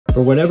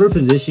For whatever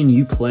position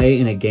you play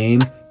in a game,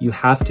 you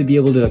have to be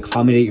able to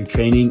accommodate your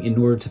training in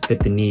order to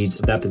fit the needs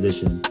of that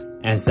position.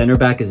 And center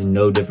back is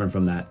no different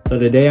from that. So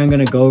today I'm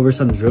going to go over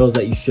some drills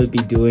that you should be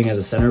doing as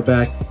a center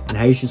back and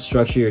how you should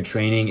structure your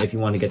training if you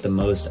want to get the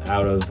most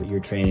out of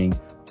your training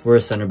for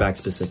a center back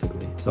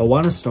specifically. So I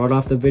want to start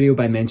off the video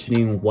by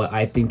mentioning what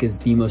I think is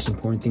the most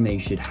important thing that you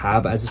should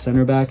have as a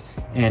center back.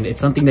 And it's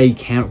something that you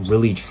can't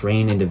really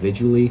train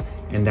individually,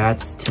 and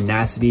that's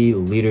tenacity,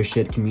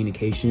 leadership,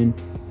 communication.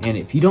 And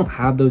if you don't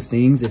have those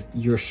things, if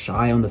you're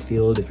shy on the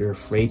field, if you're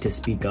afraid to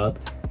speak up,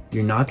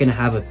 you're not going to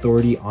have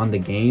authority on the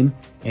game,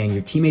 and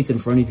your teammates in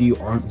front of you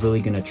aren't really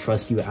going to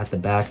trust you at the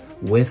back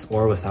with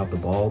or without the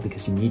ball,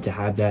 because you need to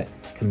have that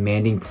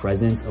commanding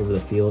presence over the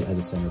field as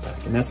a center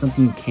back. And that's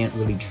something you can't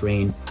really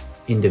train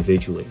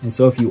individually. And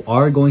so if you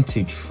are going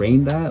to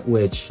train that,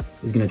 which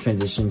is going to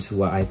transition to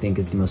what I think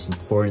is the most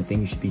important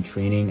thing you should be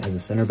training as a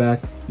center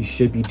back, you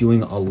should be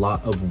doing a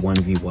lot of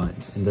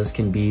 1v1s. And this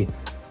can be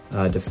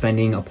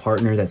defending a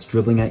partner that's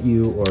dribbling at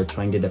you, or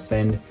trying to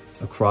defend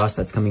a cross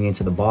that's coming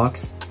into the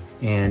box.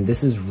 And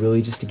this is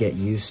really just to get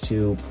used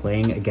to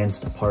playing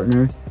against a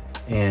partner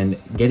and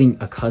getting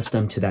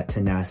accustomed to that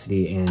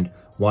tenacity and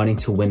wanting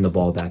to win the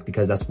ball back,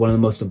 because that's one of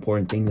the most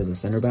important things as a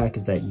center back,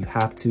 is that you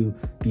have to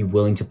be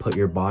willing to put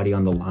your body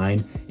on the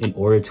line in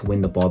order to win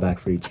the ball back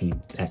for your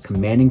team. That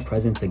commanding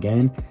presence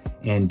again,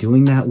 and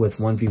doing that with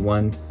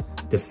 1v1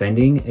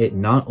 defending, it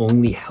not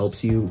only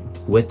helps you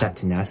with that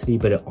tenacity,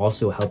 but it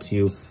also helps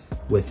you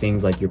with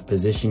things like your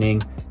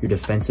positioning, your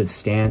defensive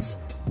stance,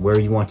 where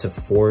you want to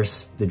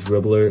force the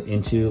dribbler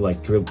into,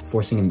 like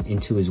forcing him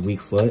into his weak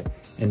foot.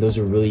 And those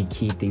are really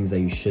key things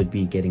that you should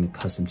be getting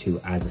accustomed to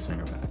as a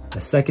center back.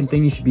 The second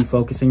thing you should be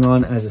focusing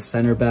on as a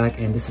center back,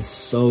 and this is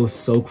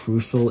so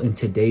crucial in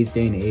today's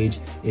day and age,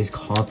 is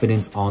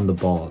confidence on the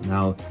ball.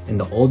 Now, in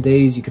the old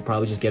days, you could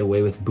probably just get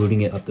away with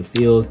booting it up the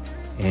field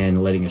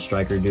and letting a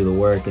striker do the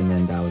work, and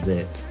then that was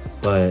it.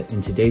 But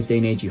in today's day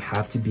and age, you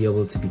have to be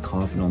able to be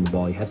confident on the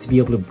ball. You have to be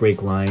able to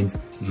break lines,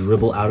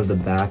 dribble out of the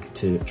back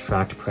to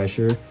attract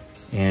pressure.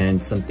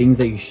 And some things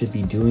that you should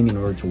be doing in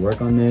order to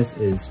work on this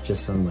is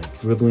just some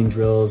like dribbling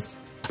drills,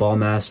 ball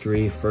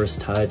mastery,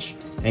 first touch,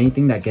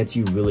 anything that gets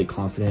you really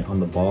confident on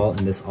the ball.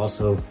 And this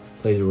also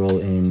plays a role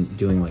in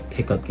doing like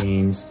pickup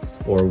games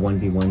or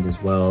 1v1s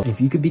as well.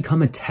 If you could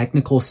become a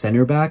technical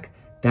center back,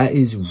 that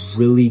is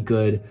really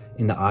good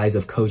in the eyes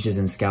of coaches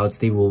and scouts.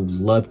 They will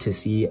love to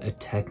see a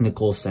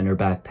technical center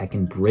back that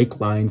can break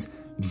lines,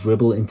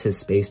 dribble into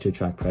space to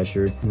attract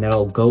pressure, and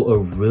that'll go a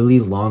really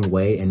long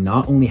way in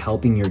not only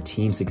helping your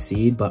team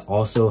succeed, but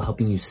also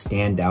helping you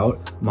stand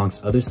out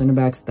amongst other center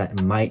backs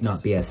that might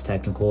not be as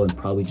technical and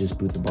probably just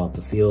boot the ball up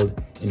the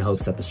field in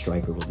hopes that the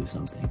striker will do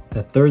something.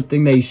 The third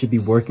thing that you should be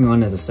working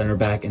on as a center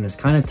back, and this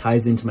kind of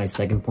ties into my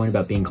second point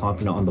about being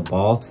confident on the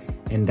ball,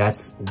 and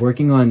that's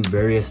working on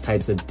various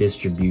types of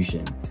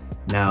distribution.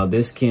 Now,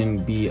 this can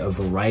be a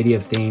variety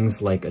of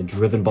things, like a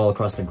driven ball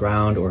across the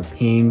ground, or a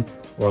ping,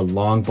 or a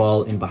long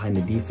ball in behind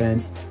the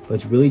defense, but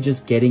it's really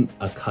just getting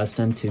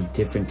accustomed to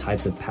different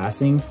types of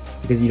passing,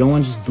 because you don't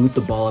want to just boot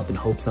the ball up and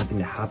hope something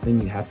to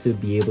happen. You have to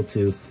be able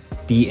to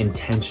be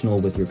intentional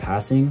with your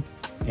passing,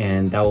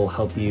 and that will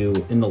help you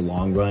in the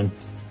long run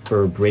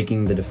for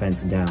breaking the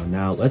defense down.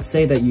 Now, let's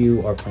say that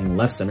you are playing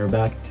left center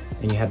back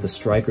and you have the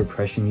striker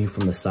pressuring you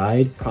from the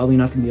side, probably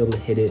not going to be able to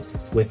hit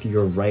it with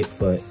your right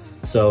foot.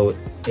 So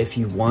if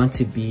you want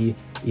to be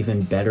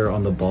even better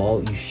on the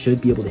ball, you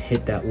should be able to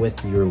hit that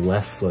with your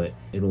left foot.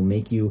 It will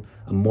make you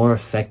a more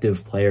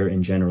effective player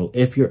in general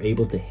if you're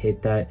able to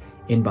hit that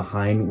in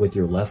behind with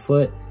your left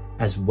foot,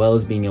 as well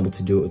as being able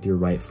to do it with your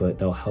right foot.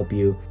 That'll help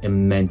you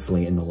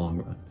immensely in the long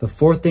run. The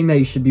fourth thing that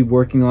you should be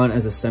working on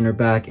as a center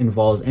back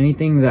involves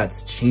anything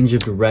that's change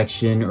of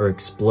direction or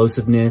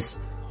explosiveness,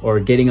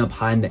 or getting up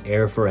high in the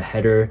air for a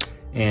header.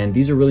 And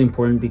these are really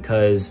important,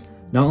 because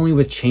not only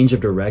with change of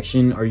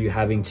direction are you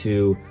having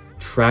to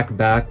track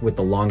back with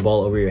the long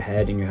ball over your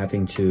head, and you're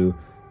having to,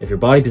 if your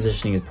body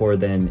positioning is poor,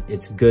 then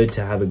it's good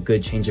to have a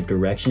good change of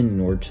direction in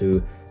order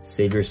to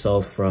save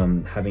yourself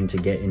from having to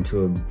get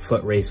into a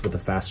foot race with a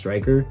fast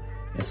striker.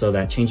 And so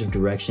that change of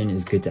direction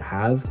is good to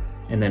have.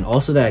 And then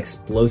also that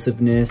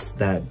explosiveness,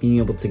 that being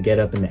able to get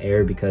up in the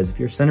air, because if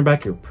you're center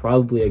back, you're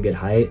probably a good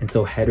height. And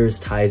so headers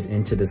ties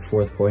into this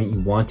fourth point.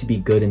 You want to be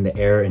good in the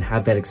air and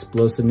have that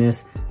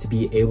explosiveness to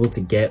be able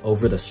to get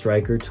over the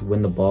striker to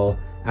win the ball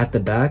at the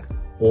back.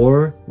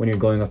 Or when you're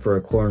going up for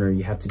a corner,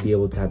 you have to be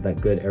able to have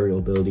that good aerial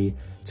ability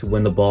to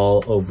win the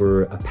ball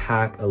over a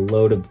pack, a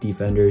load of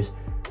defenders,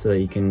 so that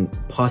you can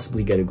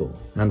possibly get a goal.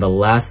 And the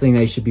last thing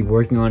that you should be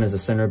working on as a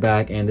center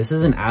back, and this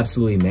isn't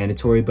absolutely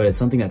mandatory, but it's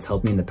something that's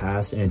helped me in the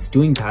past, and it's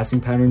doing passing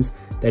patterns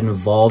that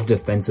involve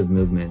defensive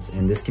movements.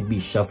 And this could be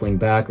shuffling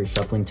back or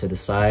shuffling to the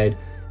side,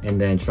 and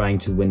then trying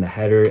to win the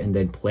header, and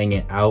then playing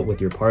it out with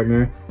your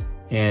partner.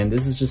 And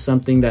this is just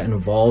something that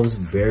involves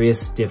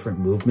various different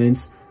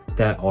movements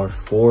that are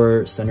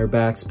for center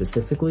back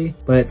specifically,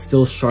 but it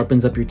still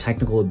sharpens up your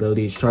technical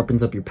ability,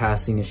 sharpens up your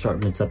passing, it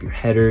sharpens up your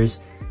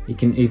headers. It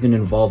can even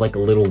involve like a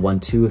little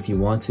 1-2 if you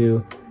want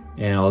to.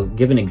 And I'll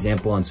give an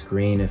example on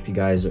screen if you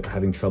guys are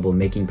having trouble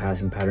making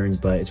passing patterns,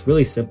 but it's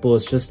really simple.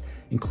 It's just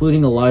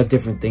including a lot of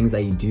different things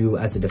that you do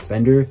as a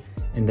defender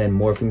and then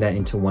morphing that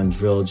into one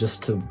drill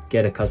just to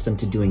get accustomed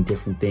to doing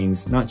different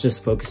things, not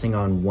just focusing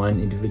on one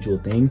individual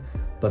thing,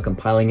 but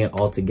compiling it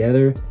all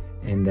together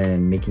and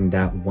then making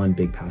that one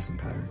big passing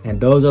pattern.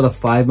 And those are the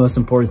 5 most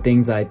important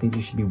things that I think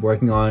you should be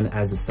working on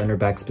as a center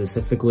back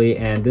specifically.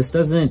 And this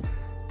doesn't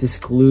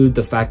disclude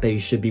the fact that you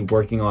should be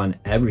working on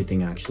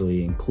everything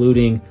actually,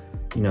 including,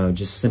 you know,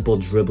 just simple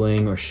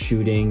dribbling or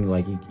shooting.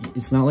 Like,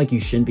 it's not like you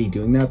shouldn't be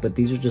doing that, but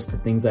these are just the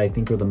things that I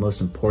think are the most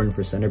important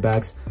for center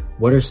backs.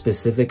 What are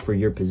specific for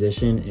your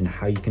position and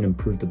how you can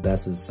improve the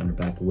best as a center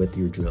back with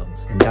your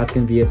drills. And that's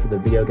gonna be it for the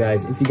video,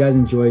 guys. If you guys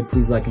enjoyed,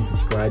 please like and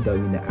subscribe. That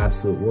would mean the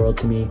absolute world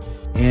to me.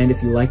 And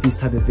if you like these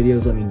type of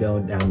videos, let me know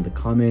down in the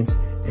comments.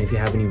 And if you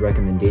have any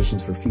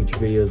recommendations for future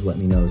videos, let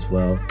me know as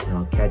well. And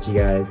I'll catch you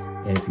guys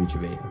in a future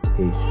video.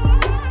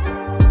 Peace.